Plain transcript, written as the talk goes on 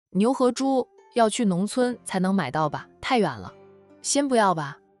牛和猪要去农村才能买到吧？太远了，先不要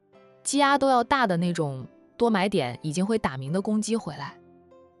吧。鸡鸭都要大的那种，多买点已经会打鸣的公鸡回来，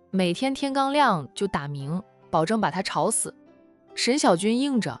每天天刚亮就打鸣，保证把它吵死。沈小军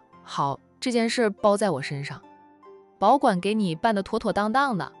应着，好，这件事包在我身上，保管给你办得妥妥当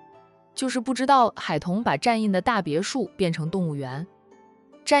当的。就是不知道海童把战印的大别墅变成动物园，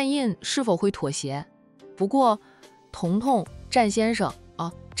战印是否会妥协？不过彤彤、战先生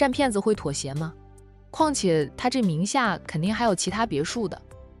战骗子会妥协吗？况且他这名下肯定还有其他别墅的，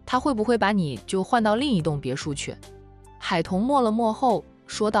他会不会把你就换到另一栋别墅去？海童默了默后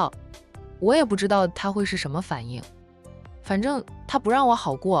说道，我也不知道他会是什么反应，反正他不让我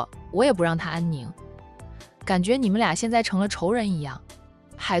好过，我也不让他安宁，感觉你们俩现在成了仇人一样。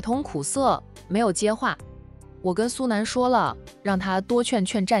海童苦涩，没有接话。我跟苏南说了，让他多劝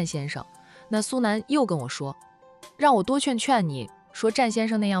劝战先生，那苏南又跟我说，让我多劝劝你，说战先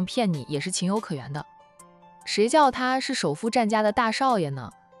生那样骗你也是情有可原的，谁叫他是首富战家的大少爷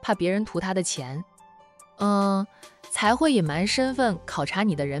呢？怕别人图他的钱，才会隐瞒身份考察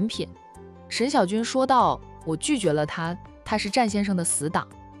你的人品。沈小军说道，我拒绝了他，他是战先生的死党，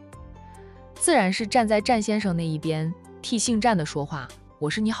自然是站在战先生那一边，替姓战的说话，我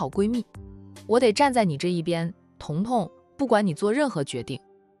是你好闺蜜，我得站在你这一边，彤彤，不管你做任何决定，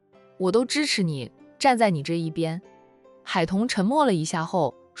我都支持你，站在你这一边。海童沉默了一下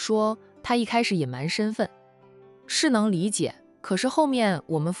后说，他一开始隐瞒身份是能理解，可是后面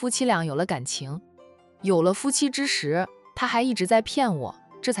我们夫妻俩有了感情，有了夫妻之实，他还一直在骗我，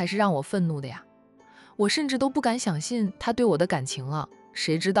这才是让我愤怒的呀。我甚至都不敢相信他对我的感情了，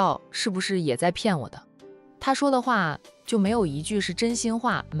谁知道是不是也在骗我的？他说的话就没有一句是真心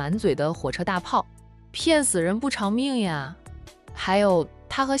话，满嘴的火车大炮，骗死人不偿命呀。还有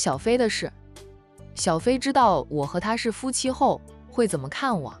他和小飞的事，小飞知道我和他是夫妻后会怎么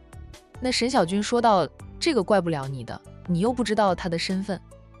看我？那沈小军说道，这个怪不了你的，你又不知道他的身份。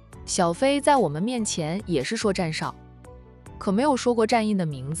小飞在我们面前也是说战少，可没有说过战印的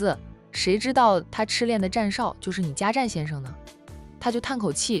名字，谁知道他痴恋的战少就是你家战先生呢？他就叹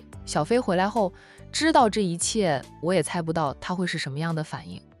口气，小飞回来后知道这一切，我也猜不到他会是什么样的反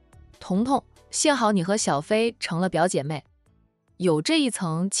应。彤彤，幸好你和小飞成了表姐妹，有这一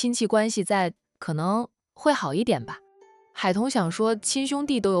层亲戚关系在，可能会好一点吧。海童想说亲兄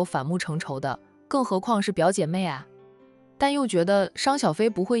弟都有反目成仇的，更何况是表姐妹啊，但又觉得商小飞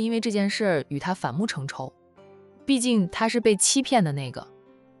不会因为这件事与他反目成仇，毕竟他是被欺骗的那个。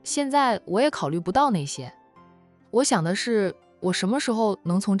现在我也考虑不到那些，我想的是我什么时候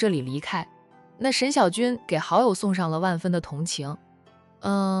能从这里离开。那沈小军给好友送上了万分的同情，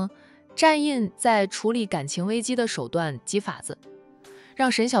战印在处理感情危机的手段及法子，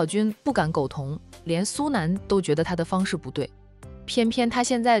让沈小军不敢苟同，连苏南都觉得他的方式不对，偏偏他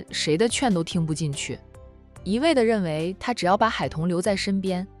现在谁的劝都听不进去，一味地认为他只要把海童留在身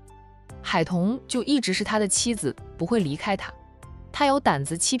边，海童就一直是他的妻子，不会离开他。他有胆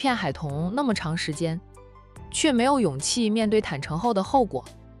子欺骗海童那么长时间，却没有勇气面对坦诚后的后果。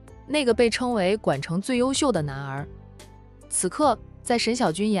那个被称为管城最优秀的男儿，此刻在沈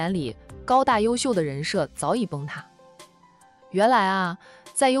小军眼里，高大优秀的人设早已崩塌。原来啊，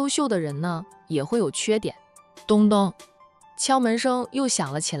再优秀的人呢，也会有缺点。咚咚，敲门声又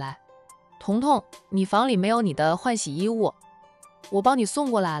响了起来。彤彤，你房里没有你的换洗衣物，我帮你送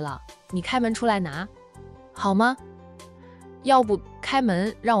过来了，你开门出来拿，好吗？要不开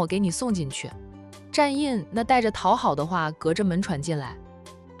门让我给你送进去。战印那带着讨好的话隔着门传进来。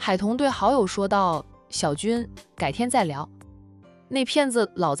海童对好友说道，小军，改天再聊，那骗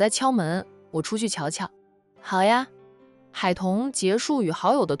子老在敲门，我出去瞧瞧。好呀。海童结束与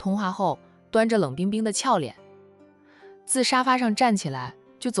好友的通话后，端着冷冰冰的俏脸自沙发上站起来，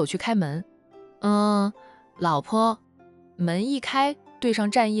就走去开门。老婆。门一开，对上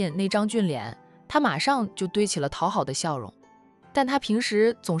战印那张俊脸，他马上就堆起了讨好的笑容，但他平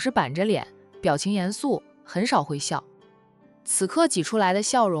时总是板着脸，表情严肃，很少会笑，此刻挤出来的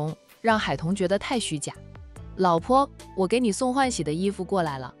笑容让海童觉得太虚假。老婆，我给你送换洗的衣服过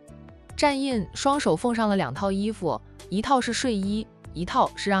来了。战印双手奉上了2套衣服，一套是睡衣，一套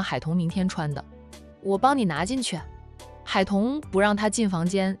是让海童明天穿的，我帮你拿进去。海童不让他进房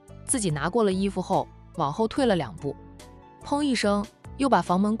间，自己拿过了衣服后往后退了2步，砰一声又把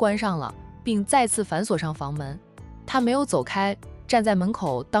房门关上了，并再次反锁上房门。他没有走开，站在门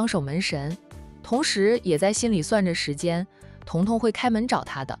口当守门神，同时也在心里算着时间，彤彤会开门找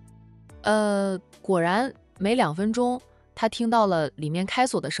他的。果然没2分钟，他听到了里面开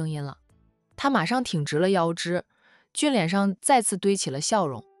锁的声音了。他马上挺直了腰肢，俊脸上再次堆起了笑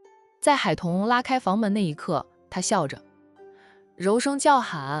容。在海童拉开房门那一刻，他笑着，柔声叫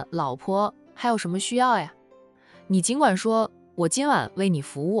喊：“老婆，还有什么需要呀？你尽管说，我今晚为你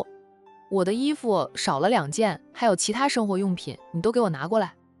服务。我的衣服少了2件，还有其他生活用品，你都给我拿过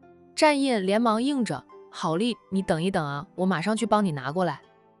来。”战印连忙应着：“好丽，你等一等啊，我马上去帮你拿过来。”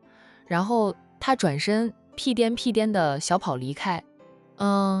然后他转身屁颠屁颠的小跑离开。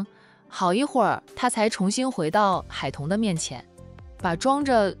好一会儿，他才重新回到海彤的面前，把装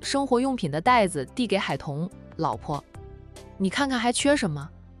着生活用品的袋子递给海彤：“老婆，你看看还缺什么，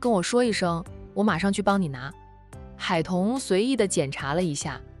跟我说一声，我马上去帮你拿。”海彤随意的检查了一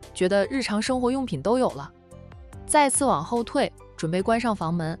下，觉得日常生活用品都有了，再次往后退，准备关上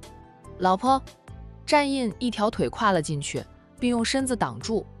房门。老婆，战印一条腿跨了进去，并用身子挡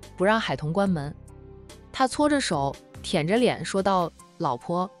住，不让海彤关门。他搓着手，舔着脸说道：“老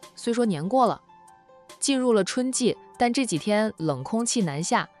婆，虽说年过了，进入了春季，但这几天冷空气南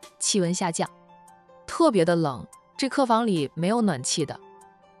下，气温下降，特别的冷。这客房里没有暖气的，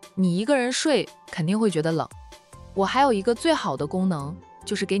你一个人睡肯定会觉得冷。我还有一个最好的功能，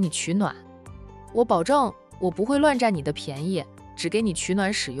就是给你取暖。我保证我不会乱占你的便宜，只给你取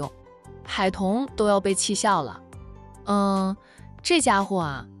暖使用。”海彤都要被气笑了。这家伙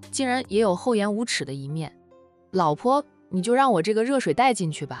啊，竟然也有厚颜无耻的一面。老婆，你就让我这个热水袋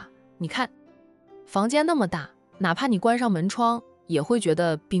进去吧。你看，房间那么大，哪怕你关上门窗，也会觉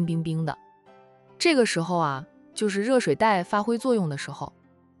得冰冰冰的。这个时候啊，就是热水袋发挥作用的时候。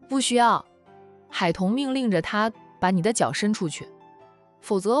不需要，海彤命令着他把你的脚伸出去，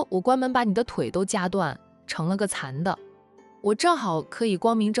否则我关门把你的腿都夹断，成了个残的。我正好可以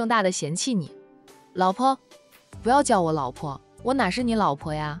光明正大的嫌弃你。老婆，不要叫我老婆，我哪是你老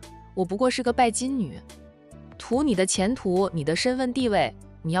婆呀？我不过是个拜金女，图你的前途，你的身份地位。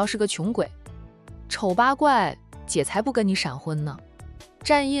你要是个穷鬼，丑八怪，姐才不跟你闪婚呢。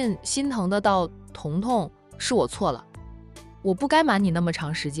战印心疼的道：“彤彤，是我错了，我不该瞒你那么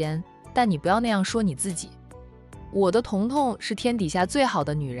长时间，但你不要那样说你自己。我的彤彤是天底下最好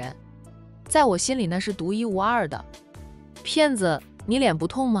的女人，在我心里那是独一无二的。骗子，你脸不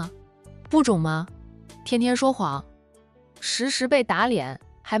痛吗？不肿吗？天天说谎，时时被打脸，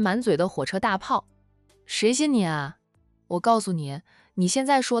还满嘴的火车大炮，谁信你啊？我告诉你，你现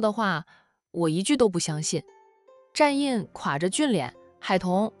在说的话，我一句都不相信。”战印垮着俊脸：“海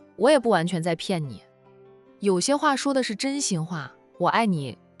彤，我也不完全在骗你，有些话说的是真心话。我爱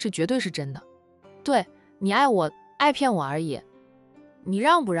你，这绝对是真的。对，你爱我，爱骗我而已。你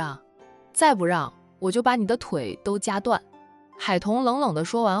让不让？再不让，我就把你的腿都夹断。”海彤冷冷地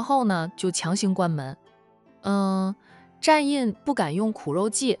说完后呢，就强行关门。战印不敢用苦肉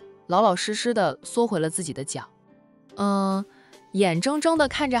计，老老实实的缩回了自己的脚。眼睁睁地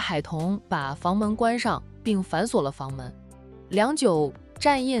看着海彤把房门关上，并反锁了房门。良久，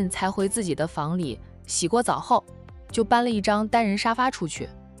战印才回自己的房里，洗过澡后，就搬了一张单人沙发出去，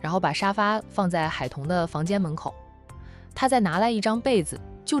然后把沙发放在海彤的房间门口。他再拿来一张被子，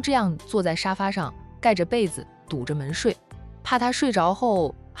就这样坐在沙发上，盖着被子，堵着门睡，怕他睡着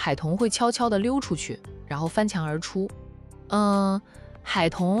后，海彤会悄悄地溜出去，然后翻墙而出。海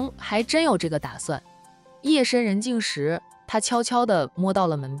彤还真有这个打算。夜深人静时，他悄悄地摸到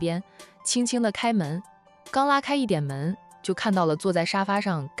了门边，轻轻地开门，刚拉开一点门，就看到了坐在沙发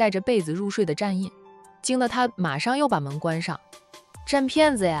上盖着被子入睡的战印，惊得他马上又把门关上。战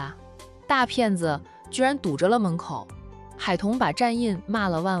骗子呀，大骗子，居然堵着了门口。海彤把战印骂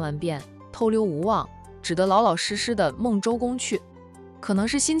了万万遍，偷溜无望，只得老老实实的梦周公去。可能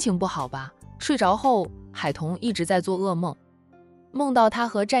是心情不好吧，睡着后，海彤一直在做噩梦，梦到他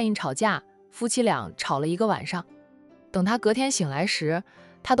和战印吵架，夫妻俩吵了一个晚上。等他隔天醒来时，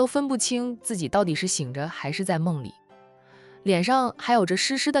他都分不清自己到底是醒着还是在梦里，脸上还有着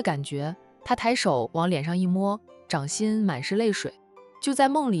湿湿的感觉。他抬手往脸上一摸，掌心满是泪水。就在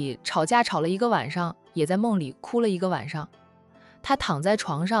梦里吵架吵了一个晚上，也在梦里哭了一个晚上。他躺在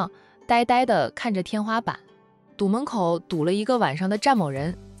床上，呆呆地看着天花板。堵门口堵了一个晚上的战某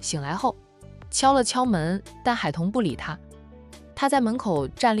人醒来后，敲了敲门，但海彤不理他。他在门口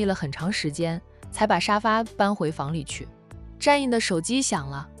站立了很长时间，才把沙发搬回房里去。战印的手机响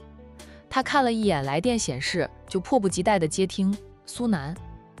了，他看了一眼来电显示，就迫不及待地接听。苏南，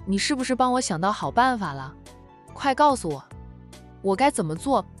你是不是帮我想到好办法了？快告诉我，我该怎么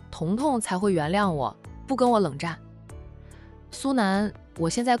做，彤彤才会原谅我，不跟我冷战？苏南，我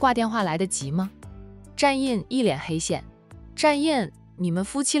现在挂电话来得及吗？战印一脸黑线。战印，你们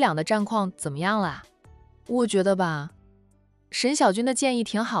夫妻俩的战况怎么样了？我觉得吧，沈小军的建议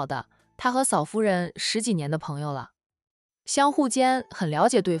挺好的，他和嫂夫人10几年的朋友了，相互间很了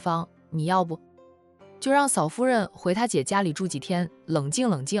解对方，你要不就让嫂夫人回他姐家里住几天，冷静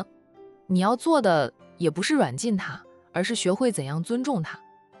冷静。你要做的也不是软禁他，而是学会怎样尊重他，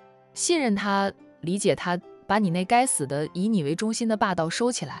信任他，理解他，把你那该死的以你为中心的霸道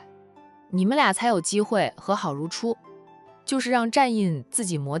收起来，你们俩才有机会和好如初。就是让战印自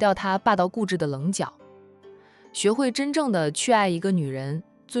己磨掉他霸道固执的棱角，学会真正的去爱一个女人，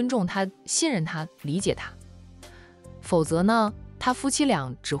尊重她，信任她，理解她。否则呢，他夫妻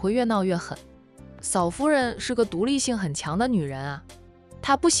俩只会越闹越狠。嫂夫人是个独立性很强的女人啊，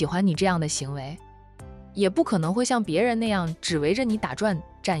她不喜欢你这样的行为，也不可能会像别人那样只围着你打转。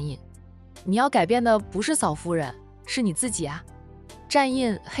战印，你要改变的不是嫂夫人，是你自己啊。战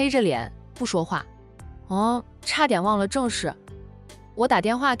印黑着脸不说话。哦，差点忘了正事，我打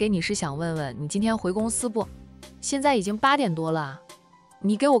电话给你是想问问你今天回公司不？现在已经8点多了，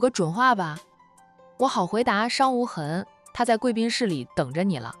你给我个准话吧，我好回答商无痕，他在贵宾室里等着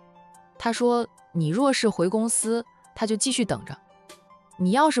你了。他说你若是回公司，他就继续等着，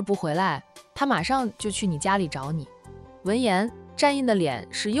你要是不回来，他马上就去你家里找你。闻言，战印的脸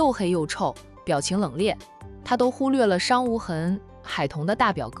是又黑又臭，表情冷冽，他都忽略了商无痕，海彤的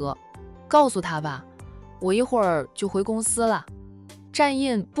大表哥，告诉他吧，我一会儿就回公司了。战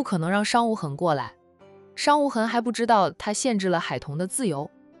印不可能让商无痕过来，商无痕还不知道他限制了海彤的自由，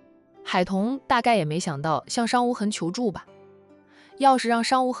海彤大概也没想到向商无痕求助吧。要是让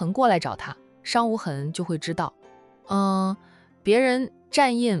商无痕过来找他，商无痕就会知道，别人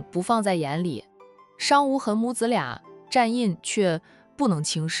战印不放在眼里，商无痕母子俩战印却不能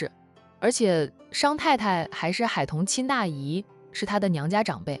轻视，而且商太太还是海彤亲大姨，是她的娘家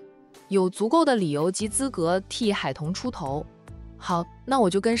长辈，有足够的理由及资格替海彤出头。好，那我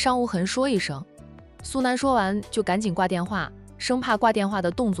就跟商无痕说一声。苏南说完就赶紧挂电话，生怕挂电话的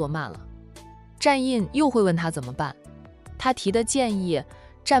动作慢了。战印又会问他怎么办，他提的建议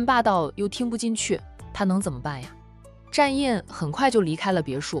战霸道又听不进去，他能怎么办呀？战印很快就离开了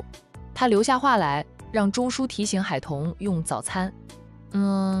别墅，他留下话来让钟叔提醒海彤用早餐。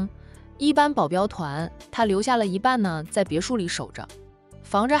一般保镖团他留下了一半呢，在别墅里守着，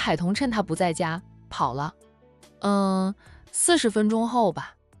防着海彤趁他不在家跑了。40分钟后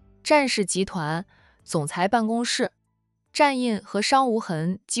吧，战氏集团总裁办公室，战印和商无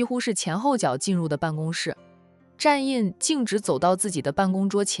痕几乎是前后脚进入的办公室。战印径直走到自己的办公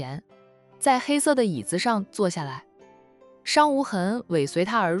桌前，在黑色的椅子上坐下来。商无痕尾随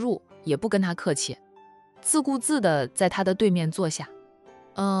他而入，也不跟他客气，自顾自地在他的对面坐下。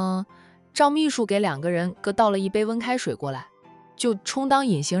赵秘书给2个人各倒了一杯温开水过来，就充当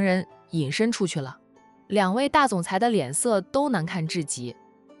隐形人隐身出去了。2位大总裁的脸色都难看至极，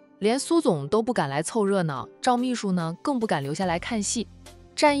连苏总都不敢来凑热闹，赵秘书呢更不敢留下来看戏。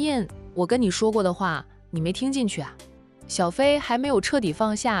战印，我跟你说过的话你没听进去啊？小飞还没有彻底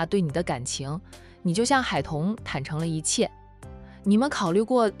放下对你的感情，你就向海彤坦诚了一切。你们考虑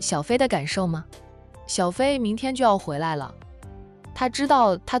过小飞的感受吗？小飞明天就要回来了，他知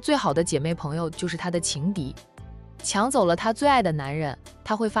道他最好的姐妹朋友就是他的情敌，抢走了他最爱的男人，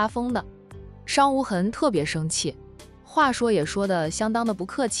他会发疯的。商无痕特别生气，话说也说的相当的不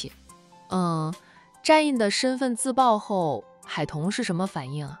客气。战印的身份自曝后，海彤是什么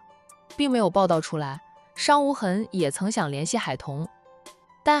反应啊？并没有报道出来。商无痕也曾想联系海彤，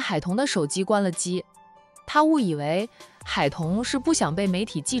但海彤的手机关了机，他误以为海彤是不想被媒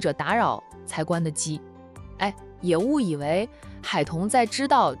体记者打扰才关的机，也误以为海彤在知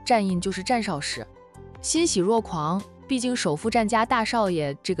道战印就是战少时欣喜若狂，毕竟首富战家大少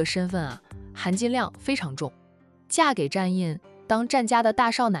爷这个身份啊，含金量非常重，嫁给战印当战家的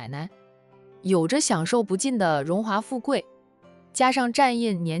大少奶奶，有着享受不尽的荣华富贵，加上战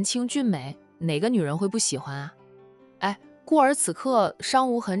印年轻俊美，哪个女人会不喜欢啊？故而此刻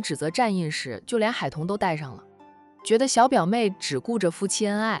商无痕指责战印时，就连海彤都带上了，觉得小表妹只顾着夫妻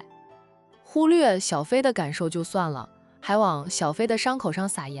恩爱，忽略小飞的感受就算了，还往小飞的伤口上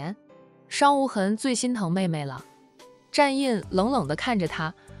撒盐。商无痕最心疼妹妹了。战印冷冷地看着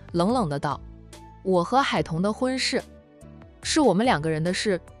他，冷冷地道：我和海彤的婚事是我们2个人的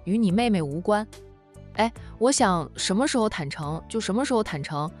事，与你妹妹无关。我想什么时候坦诚就什么时候坦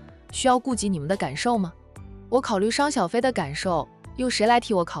诚，需要顾及你们的感受吗？我考虑商小飞的感受，又谁来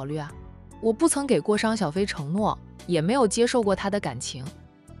替我考虑啊？我不曾给过商小飞承诺，也没有接受过他的感情，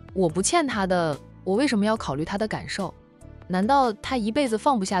我不欠他的，我为什么要考虑他的感受？难道他一辈子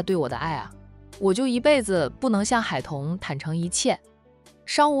放不下对我的爱啊？我就一辈子不能向海彤坦诚一切？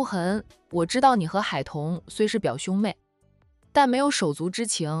商无痕，我知道你和海彤虽是表兄妹，但没有手足之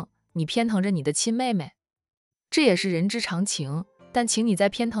情，你偏疼着你的亲妹妹，这也是人之常情，但请你在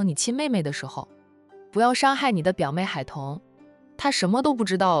偏疼你亲妹妹的时候，不要伤害你的表妹海彤，她什么都不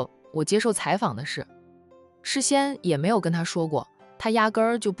知道我接受采访的事，事先也没有跟她说过，她压根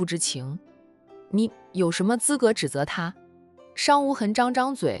儿就不知情。你有什么资格指责他？商无痕张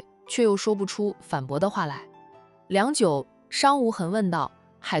张嘴，却又说不出反驳的话来。良久，商无痕问道：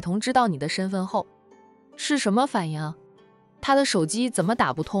海彤知道你的身份后，是什么反应？他的手机怎么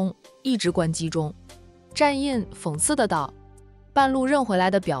打不通，一直关机中。战印讽刺的道：半路认回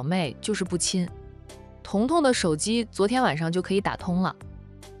来的表妹就是不亲。彤彤的手机昨天晚上就可以打通了。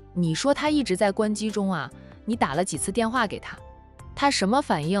你说他一直在关机中啊？你打了几次电话给他？他什么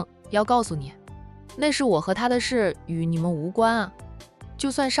反应？要告诉你，那是我和他的事，与你们无关啊。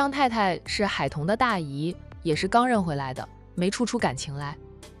就算商太太是海彤的大姨，也是刚认回来的，没处出感情来。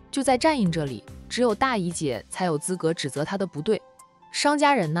就在战印这里，只有大姨姐才有资格指责他的不对，商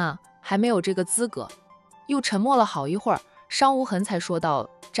家人呢，还没有这个资格。又沉默了好一会儿，商无痕才说道：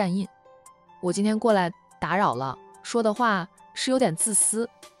战印，我今天过来打扰了，说的话是有点自私。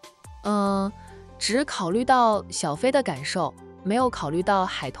只考虑到小飞的感受，没有考虑到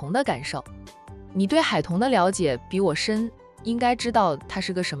海彤的感受。你对海彤的了解比我深，应该知道他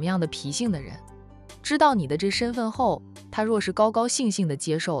是个什么样的脾性的人。知道你的这身份后，他若是高高兴兴的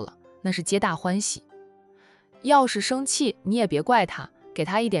接受了，那是皆大欢喜。要是生气，你也别怪他，给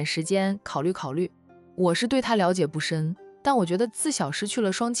他一点时间考虑考虑。我是对他了解不深，但我觉得自小失去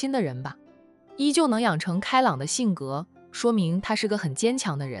了双亲的人吧，依旧能养成开朗的性格，说明他是个很坚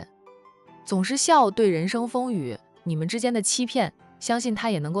强的人。总是笑对人生风雨，你们之间的欺骗，相信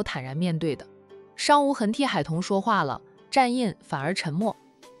他也能够坦然面对的。商无痕替海彤说话了，战印反而沉默。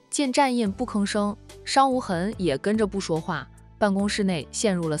见战印不吭声，商无痕也跟着不说话，办公室内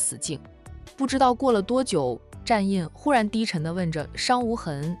陷入了死静。不知道过了多久，战印忽然低沉地问着商无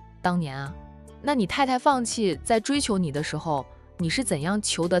痕：当年啊，那你太太放弃在追求你的时候，你是怎样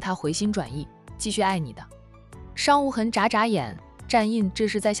求得她回心转意，继续爱你的？商无痕眨眨眼，战印这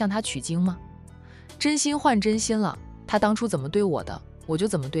是在向他取经吗？真心换真心了，他当初怎么对我的，我就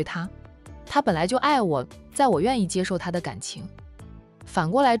怎么对他。他本来就爱我，在我愿意接受他的感情，反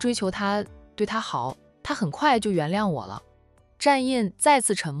过来追求他，对他好，他很快就原谅我了。战印再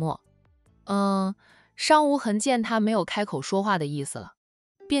次沉默。商无痕见他没有开口说话的意思了，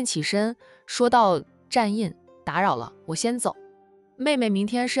便起身说道：战印，打扰了，我先走。妹妹明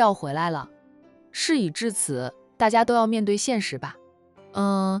天是要回来了，事已至此，大家都要面对现实吧。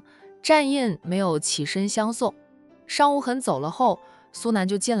战印没有起身相送。商无痕走了后，苏南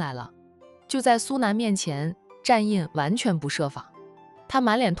就进来了。就在苏南面前，战印完全不设防。他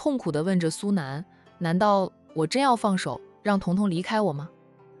满脸痛苦地问着苏南：难道我真要放手，让彤彤离开我吗？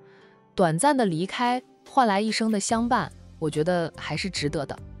短暂的离开，换来一生的相伴，我觉得还是值得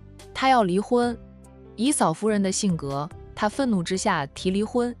的。他要离婚，以嫂夫人的性格，他愤怒之下提离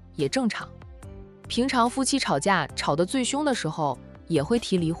婚也正常。平常夫妻吵架吵得最凶的时候，也会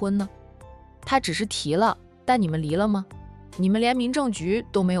提离婚呢。他只是提了，但你们离了吗？你们连民政局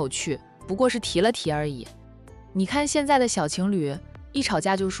都没有去，不过是提了提而已。你看现在的小情侣，一吵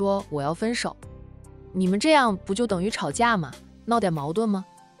架就说我要分手，你们这样不就等于吵架吗？闹点矛盾吗？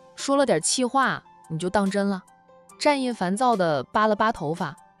说了点气话，你就当真了？战印烦躁地扒了扒头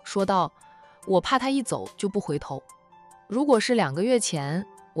发，说道：我怕他一走就不回头。如果是2个月前，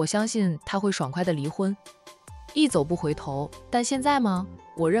我相信他会爽快的离婚，一走不回头。但现在吗？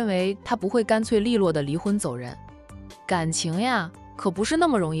我认为他不会干脆利落的离婚走人。感情呀，可不是那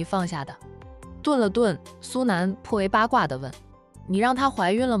么容易放下的。顿了顿，苏南颇为八卦地问：你让她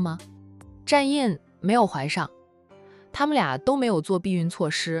怀孕了吗？战印没有怀上，他们俩都没有做避孕措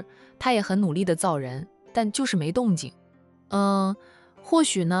施，他也很努力地造人，但就是没动静。或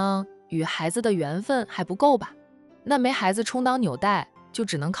许呢，与孩子的缘分还不够吧。那没孩子充当纽带，就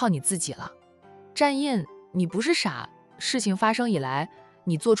只能靠你自己了。战印，你不是傻，事情发生以来，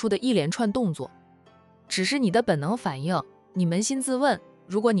你做出的一连串动作，只是你的本能反应。你扪心自问，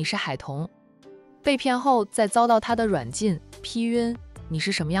如果你是海彤，被骗后再遭到他的软禁、批晕，你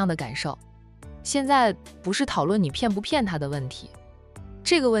是什么样的感受？现在不是讨论你骗不骗他的问题，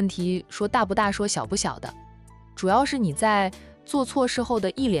这个问题说大不大，说小不小的，主要是你在做错事后的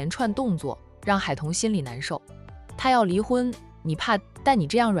一连串动作，让海彤心里难受。他要离婚，你怕，但你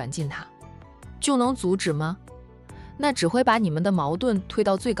这样软禁他，就能阻止吗？那只会把你们的矛盾推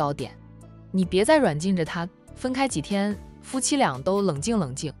到最高点。你别再软禁着他，分开几天，夫妻俩都冷静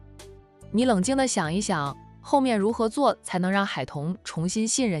冷静。你冷静地想一想，后面如何做才能让海彤重新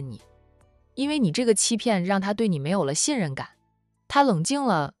信任你？因为你这个欺骗让他对你没有了信任感，他冷静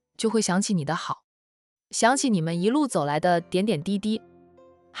了就会想起你的好，想起你们一路走来的点点滴滴，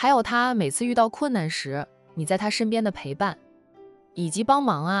还有他每次遇到困难时你在他身边的陪伴以及帮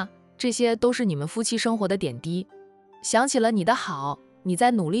忙啊，这些都是你们夫妻生活的点滴。想起了你的好，你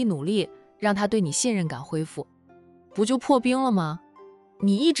再努力努力，让他对你信任感恢复，不就破冰了吗？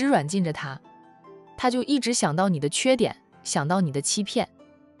你一直软禁着他，他就一直想到你的缺点，想到你的欺骗，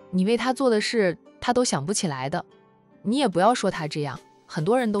你为他做的事他都想不起来的。你也不要说他这样，很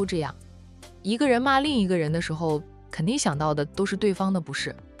多人都这样。一个人骂另一个人的时候，肯定想到的都是对方的不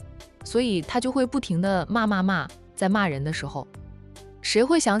是，所以他就会不停地骂，在骂人的时候，谁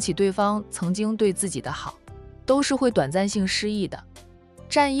会想起对方曾经对自己的好，都是会短暂性失忆的。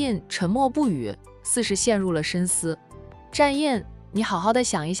战印沉默不语，似是陷入了深思。战印，你好好的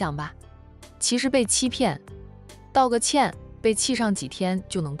想一想吧，其实被欺骗，道个歉，被气上几天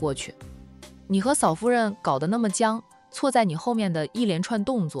就能过去。你和嫂夫人搞得那么僵，错在你后面的一连串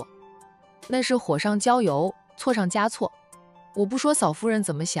动作，那是火上浇油，错上加错。我不说嫂夫人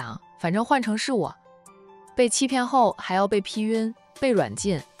怎么想，反正换成是我，被欺骗后还要被批晕，被软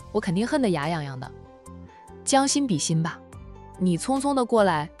禁，我肯定恨得牙痒痒的。将心比心吧，你匆匆的过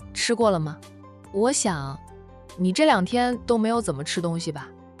来，吃过了吗？我想你这2天都没有怎么吃东西吧？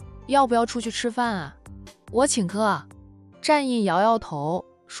要不要出去吃饭啊？我请客啊。战印摇摇头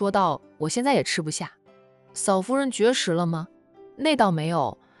说道，我现在也吃不下。嫂夫人绝食了吗？那倒没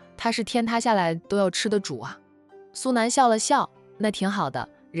有，她是天塌下来都要吃的主啊。苏南笑了笑，那挺好的，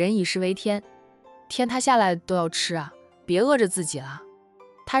人以食为天，天塌下来都要吃啊，别饿着自己了。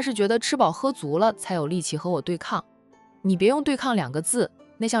他是觉得吃饱喝足了才有力气和我对抗，你别用对抗2个字，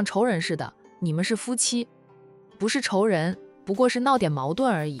那像仇人似的，你们是夫妻，不是仇人，不过是闹点矛盾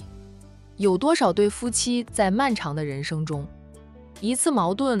而已。有多少对夫妻在漫长的人生中，一次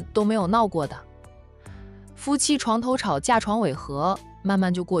矛盾都没有闹过的？夫妻床头吵，架床尾和，慢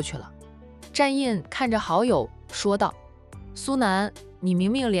慢就过去了。战印看着好友说道，苏南，你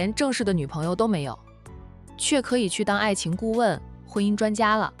明明连正式的女朋友都没有，却可以去当爱情顾问、婚姻专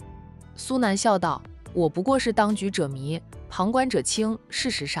家了。苏南笑道，我不过是当局者迷，旁观者清，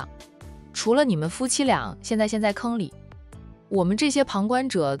事实上除了你们夫妻俩现在坑里，我们这些旁观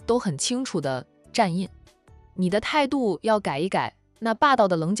者都很清楚的。战印，你的态度要改一改，那霸道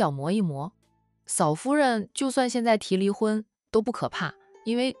的棱角磨一磨。嫂夫人就算现在提离婚都不可怕，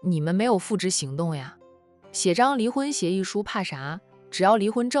因为你们没有付之行动呀。写张离婚协议书怕啥？只要离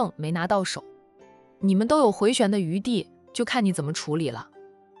婚证没拿到手，你们都有回旋的余地，就看你怎么处理了。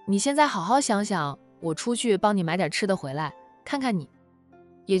你现在好好想想，我出去帮你买点吃的回来，看看你，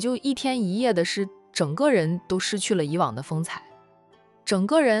也就1天1夜的事，整个人都失去了以往的风采，整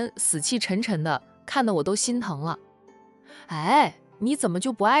个人死气沉沉的，看得我都心疼了。哎，你怎么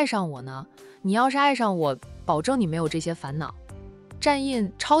就不爱上我呢？你要是爱上我，保证你没有这些烦恼。战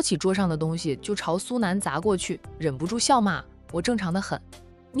印抄起桌上的东西就朝苏南砸过去，忍不住笑骂，我正常的很，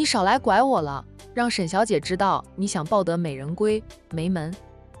你少来拐我了，让沈小姐知道你想抱得美人归，没门。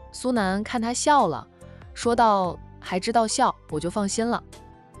苏南看他笑了，说道，还知道笑，我就放心了。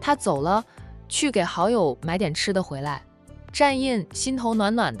他走了，去给好友买点吃的回来。战印心头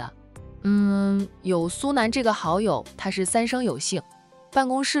暖暖的，有苏南这个好友，他是3生有幸。办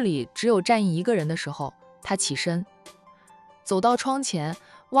公室里只有战印一个人的时候，他起身走到窗前，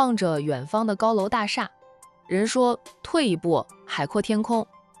望着远方的高楼大厦。人说退一步，海阔天空。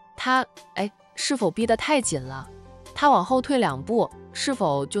他是否逼得太紧了？他往后退2步，是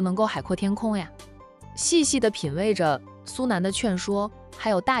否就能够海阔天空呀？细细地品味着苏南的劝说，还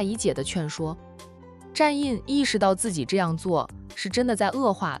有大姨姐的劝说，战印意识到自己这样做是真的在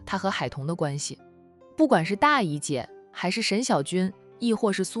恶化他和海彤的关系。不管是大姨姐，还是沈小军，亦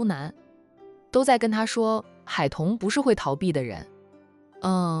或是苏南，都在跟他说海彤不是会逃避的人，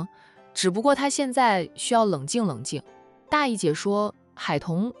只不过他现在需要冷静冷静。大姨姐说，海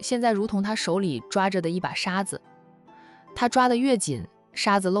彤现在如同他手里抓着的一把沙子，他抓得越紧，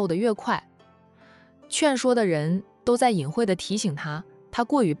沙子漏得越快。劝说的人都在隐晦地提醒他，他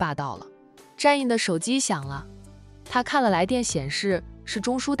过于霸道了。战印的手机响了，他看了来电显示是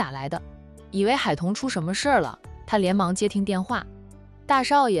钟叔打来的，以为海彤出什么事儿了，他连忙接听电话。大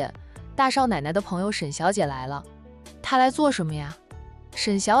少爷，大少奶奶的朋友沈小姐来了。她来做什么呀？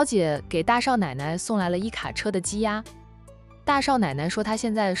沈小姐给大少奶奶送来了1卡车的鸡鸭。大少奶奶说她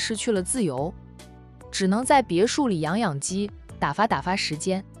现在失去了自由，只能在别墅里养鸡，打发时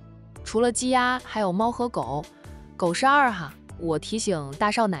间。除了鸡鸭，还有猫和狗，狗是2哈。我提醒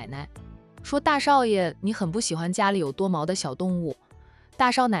大少奶奶说，大少爷你很不喜欢家里有多毛的小动物。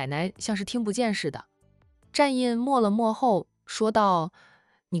大少奶奶像是听不见似的。战印默了默后说道，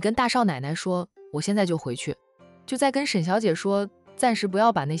你跟大少奶奶说，我现在就回去，就再跟沈小姐说，暂时不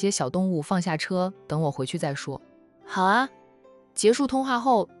要把那些小动物放下车，等我回去再说。好啊。结束通话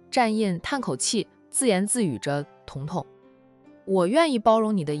后，战印叹口气，自言自语着，彤彤，我愿意包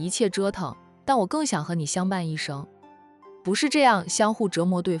容你的一切折腾，但我更想和你相伴一生，不是这样相互折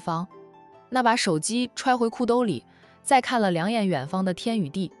磨对方。那把手机揣回裤兜里，再看了2眼远方的天与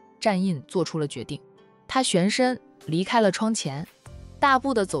地，战印做出了决定。他旋身离开了窗前，大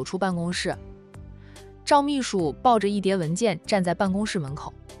步地走出办公室。赵秘书抱着一叠文件站在办公室门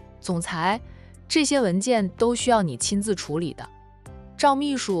口。总裁，这些文件都需要你亲自处理的。赵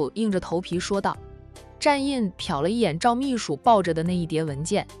秘书硬着头皮说道。战印瞟了一眼赵秘书抱着的那一叠文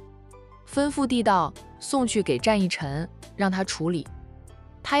件，吩咐地道：送去给战一晨，让他处理。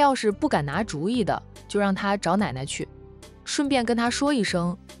他要是不敢拿主意的，就让他找奶奶去，顺便跟他说一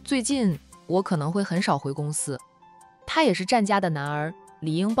声，最近我可能会很少回公司。他也是战家的男儿，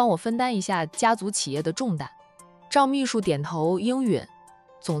理应帮我分担一下家族企业的重担。赵秘书点头应允。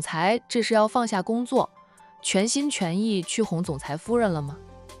总裁这是要放下工作，全心全意去哄总裁夫人了吗？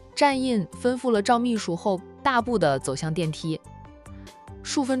战印吩咐了赵秘书后，大步地走向电梯。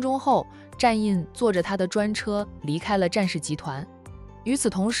数分钟后，战印坐着他的专车离开了战氏集团。与此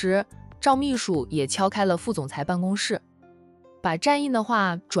同时，赵秘书也敲开了副总裁办公室，把战印的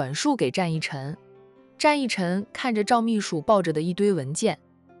话转述给战一晨。战一晨看着赵秘书抱着的一堆文件，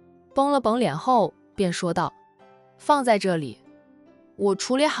绷了绷脸后便说道：放在这里，我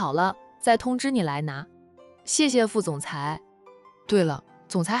处理好了再通知你来拿。谢谢副总裁。对了，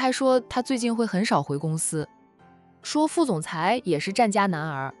总裁还说他最近会很少回公司，说副总裁也是战家男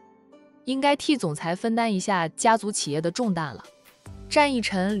儿，应该替总裁分担一下家族企业的重担了。战一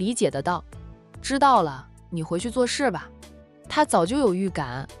晨理解的道：知道了，你回去做事吧。他早就有预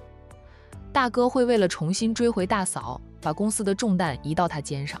感，大哥会为了重新追回大嫂，把公司的重担移到他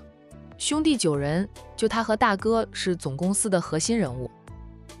肩上。兄弟9人，就他和大哥是总公司的核心人物，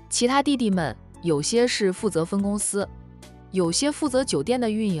其他弟弟们有些是负责分公司，有些负责酒店的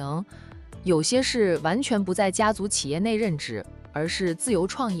运营，有些是完全不在家族企业内任职，而是自由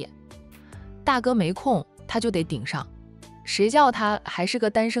创业。大哥没空，他就得顶上，谁叫他还是个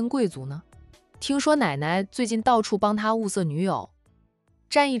单身贵族呢？听说奶奶最近到处帮他物色女友。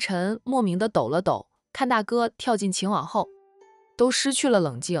战一晨莫名的抖了抖，看大哥跳进情网后，都失去了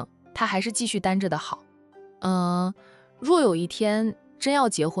冷静，他还是继续单着的好。若有一天真要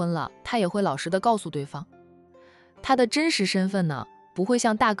结婚了，他也会老实的告诉对方，他的真实身份呢，不会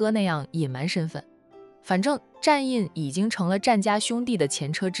像大哥那样隐瞒身份。反正战印已经成了战家兄弟的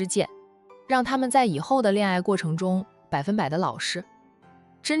前车之鉴，让他们在以后的恋爱过程中100%的老实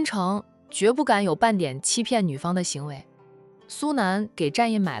真诚，绝不敢有半点欺骗女方的行为。苏南给战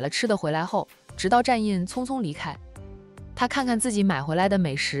印买了吃的回来后，直到战印匆匆离开，他看看自己买回来的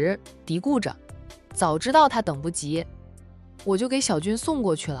美食，嘀咕着，早知道他等不及，我就给小军送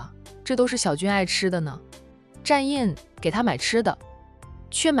过去了，这都是小军爱吃的呢。战印给他买吃的，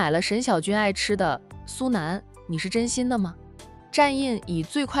却买了沈小军爱吃的。苏南，你是真心的吗？战印以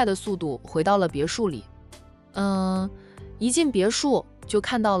最快的速度回到了别墅里。一进别墅就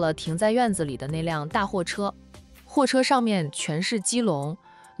看到了停在院子里的那辆大货车，货车上面全是鸡笼，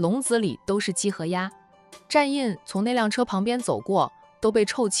笼子里都是鸡和鸭。战印从那辆车旁边走过，都被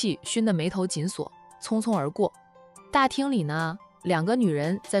臭气熏得眉头紧锁，匆匆而过。大厅里呢，2个女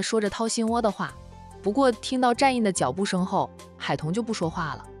人在说着掏心窝的话，不过听到战印的脚步声后，海彤就不说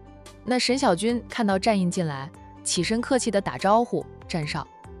话了。那沈小军看到战印进来，起身客气地打招呼：战少，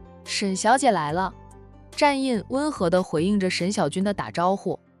沈小姐来了。战印温和地回应着沈小军的打招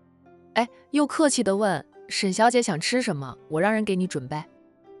呼，又客气地问：沈小姐想吃什么？我让人给你准备。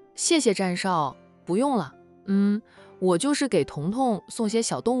谢谢战少，不用了。我就是给彤彤送些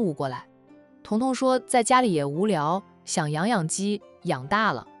小动物过来。彤彤说在家里也无聊，想养养鸡，养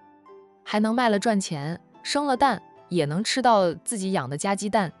大了还能卖了赚钱，生了蛋也能吃到自己养的家鸡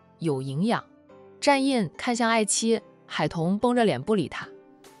蛋，有营养。战印看向爱妻，海彤绷着脸不理他。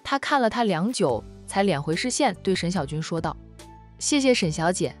他看了他良久，才敛回视线，对沈小军说道：谢谢沈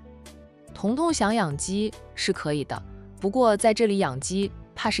小姐，彤彤想养鸡是可以的，不过在这里养鸡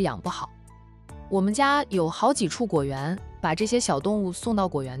怕是养不好。我们家有好几处果园，把这些小动物送到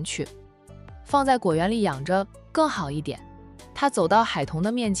果园去，放在果园里养着更好一点。他走到海彤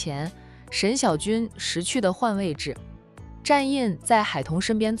的面前，沈小军识趣的换位置，战印在海彤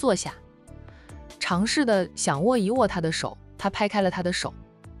身边坐下，尝试的想握一握他的手，他拍开了他的手。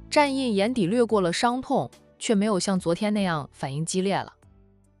战印眼底掠过了伤痛，却没有像昨天那样反应激烈了。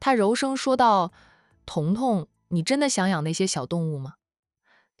他柔声说道：彤彤，你真的想养那些小动物吗？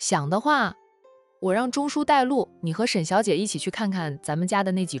想的话，我让钟叔带路，你和沈小姐一起去看看咱们家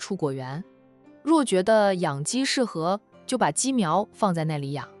的那几处果园。若觉得养鸡适合，就把鸡苗放在那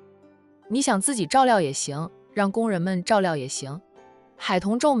里养。你想自己照料也行，让工人们照料也行。海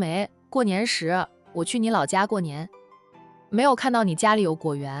彤皱眉，过年时我去你老家过年，没有看到你家里有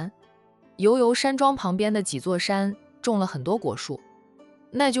果园。油油山庄旁边的几座山种了很多果树，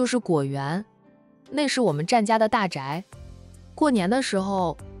那就是果园，那是我们战家的大宅。过年的时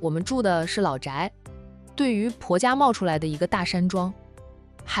候我们住的是老宅，对于婆家冒出来的一个大山庄，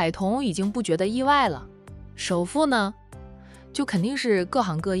海彤已经不觉得意外了。首付呢，就肯定是各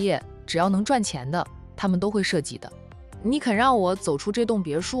行各业只要能赚钱的，他们都会涉及的。你肯让我走出这栋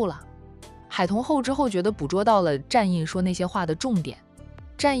别墅了？海彤后知后觉地捕捉到了战印说那些话的重点。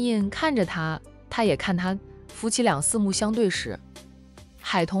战印看着他，他也看他，夫妻俩四目相对时，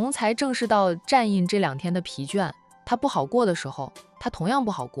海彤才正视到战印这2天的疲倦。他不好过的时候，他同样不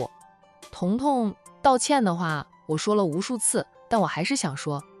好过。彤彤道歉的话，我说了无数次，但我还是想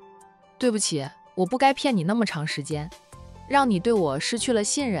说，对不起，我不该骗你那么长时间，让你对我失去了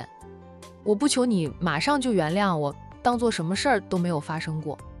信任。我不求你马上就原谅我，当做什么事儿都没有发生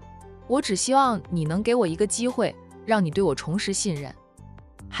过。我只希望你能给我一个机会，让你对我重拾信任。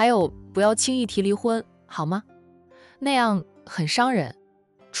还有，不要轻易提离婚，好吗？那样很伤人，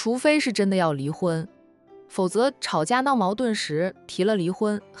除非是真的要离婚，否则吵架闹矛盾时提了离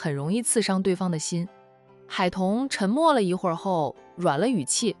婚，很容易刺伤对方的心。海彤沉默了一会儿后，软了语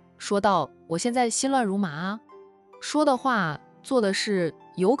气说道：“我现在心乱如麻啊，说的话做的事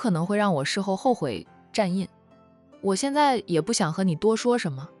有可能会让我事后后悔。战印，我现在也不想和你多说什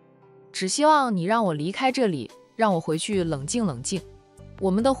么，只希望你让我离开这里，让我回去冷静冷静。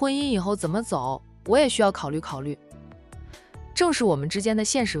我们的婚姻以后怎么走，我也需要考虑考虑。正是我们之间的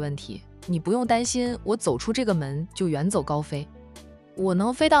现实问题，你不用担心我走出这个门就远走高飞。我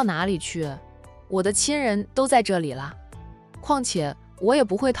能飞到哪里去？我的亲人都在这里啦。况且我也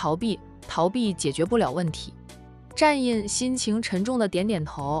不会逃避，逃避解决不了问题。”战印心情沉重的点点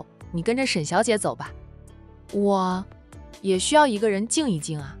头，你跟着沈小姐走吧。我也需要一个人静一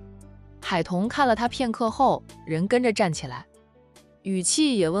静啊。海彤看了他片刻后，人跟着站起来，语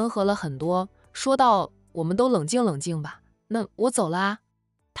气也温和了很多，说道：“我们都冷静冷静吧，那我走了啊。”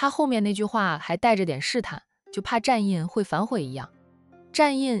他后面那句话还带着点试探，就怕战印会反悔一样。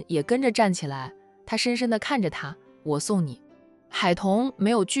战印也跟着站起来，他深深地看着他：“我送你。”海彤没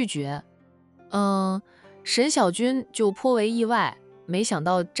有拒绝。沈小军就颇为意外，没想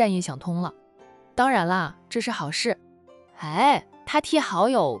到战印想通了。当然啦，这是好事。他替好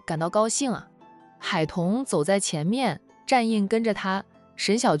友感到高兴啊。海彤走在前面，战印跟着他，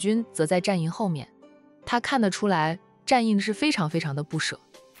沈小军则在战印后面。他看得出来，战印是非常非常的不舍，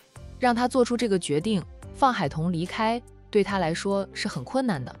让他做出这个决定，放海彤离开，对他来说是很困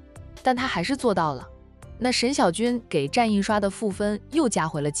难的，但他还是做到了。那沈小军给战印刷的负分又加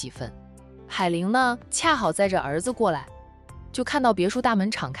回了几分。海玲呢，恰好载着儿子过来，就看到别墅大门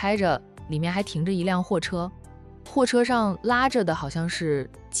敞开着，里面还停着一辆货车，货车上拉着的好像是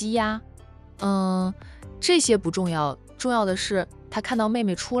鸡鸭。这些不重要，重要的是他看到妹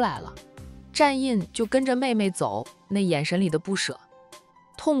妹出来了，战印就跟着妹妹走，那眼神里的不舍、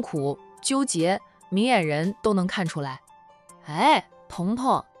痛苦、纠结，明眼人都能看出来。彤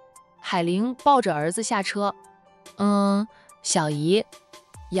彤，海玲抱着儿子下车。小姨，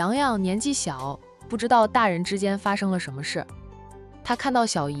洋洋年纪小，不知道大人之间发生了什么事。他看到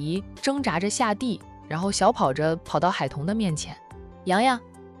小姨挣扎着下地，然后小跑着跑到海彤的面前。洋洋，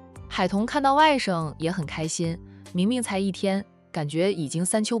海彤看到外甥也很开心，明明才1天，感觉已经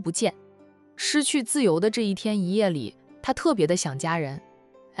3秋不见。失去自由的这1天1夜里，他特别的想家人。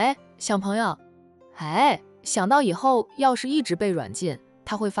小朋友，想到以后要是一直被软禁，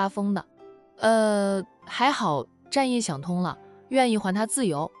他会发疯的。还好战印想通了，愿意还他自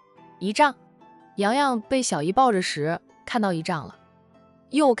由。姨丈，洋洋被小姨抱着时看到姨丈了，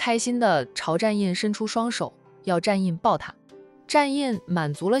又开心地朝战印伸出双手，要战印抱他。战印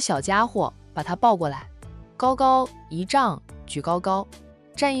满足了小家伙，把他抱过来。高高，姨丈，举高高。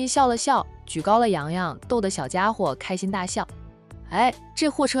战印笑了笑，举高了洋洋，逗得小家伙开心大笑。这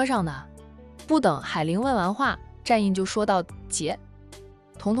货车上呢？不等海玲问完话，战印就说道：“姐，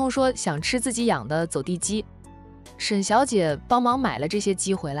彤彤说想吃自己养的走地鸡，沈小姐帮忙买了这些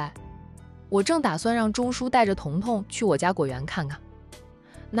鸡回来，我正打算让钟叔带着彤彤去我家果园看看，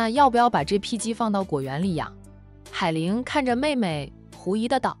那要不要把这批鸡放到果园里养？”海玲看着妹妹，狐疑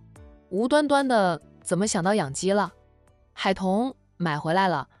的道：“无端端的怎么想到养鸡了？”海彤，买回来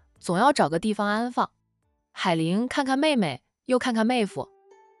了，总要找个地方安放。海玲看看妹妹，又看看妹夫，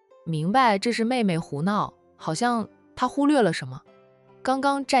明白这是妹妹胡闹，好像她忽略了什么。刚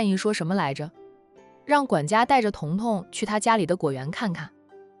刚战印说什么来着？让管家带着彤彤去他家里的果园看看。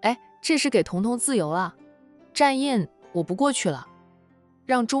这是给彤彤自由了。战印，我不过去了，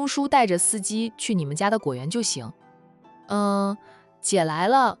让钟叔带着司机去你们家的果园就行。姐来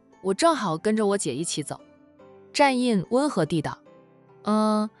了，我正好跟着我姐一起走。战印温和地道。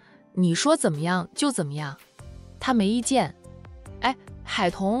你说怎么样就怎么样，他没意见。海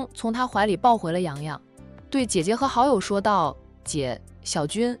彤从他怀里抱回了洋洋，对姐姐和好友说道：“姐，小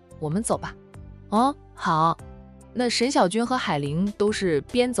军，我们走吧。”哦，好。那沈小军和海玲都是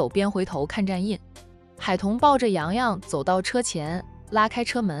边走边回头看站印。海彤抱着洋洋走到车前，拉开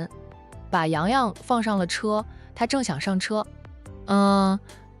车门，把洋洋放上了车。他正想上车，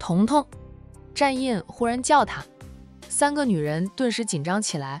彤彤，站印忽然叫他。三个女人顿时紧张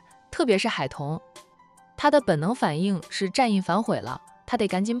起来，特别是海彤，她的本能反应是站印反悔了，她得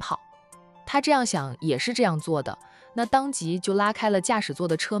赶紧跑。她这样想也是这样做的，那当即就拉开了驾驶座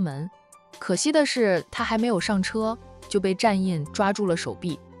的车门。可惜的是，她还没有上车，就被站印抓住了手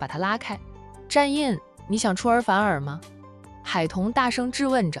臂，把她拉开。站印，你想出尔反尔吗？海彤大声质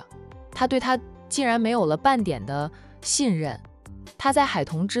问着，他对他竟然没有了半点的信任。他在海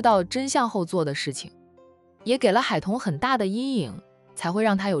彤知道真相后做的事情，也给了海彤很大的阴影，才会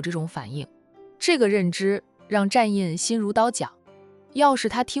让他有这种反应。这个认知让站印心如刀绞。要是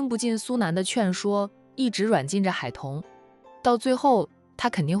他听不进苏南的劝说，一直软禁着海彤，到最后他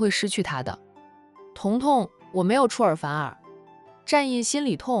肯定会失去他的。彤彤，我没有出尔反尔。站印心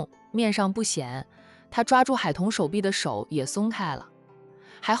里痛，面上不显，他抓住海彤手臂的手也松开了，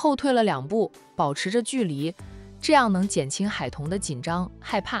还后退了2步，保持着距离，这样能减轻海彤的紧张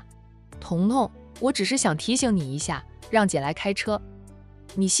害怕。彤彤，我只是想提醒你一下，让姐来开车。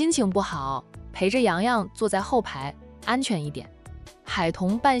你心情不好，陪着洋洋坐在后排，安全一点。海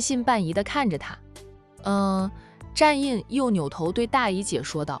彤半信半疑地看着他。站印又扭头对大姨姐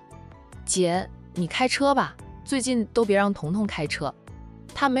说道：姐，你开车吧，最近都别让彤彤开车。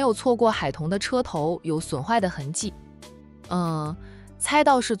他没有错过海彤的车头有损坏的痕迹。猜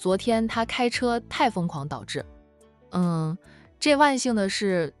到是昨天他开车太疯狂导致。这万幸的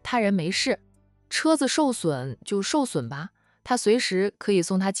是他人没事，车子受损就受损吧，他随时可以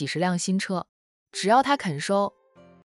送他几10辆新车，只要他肯收，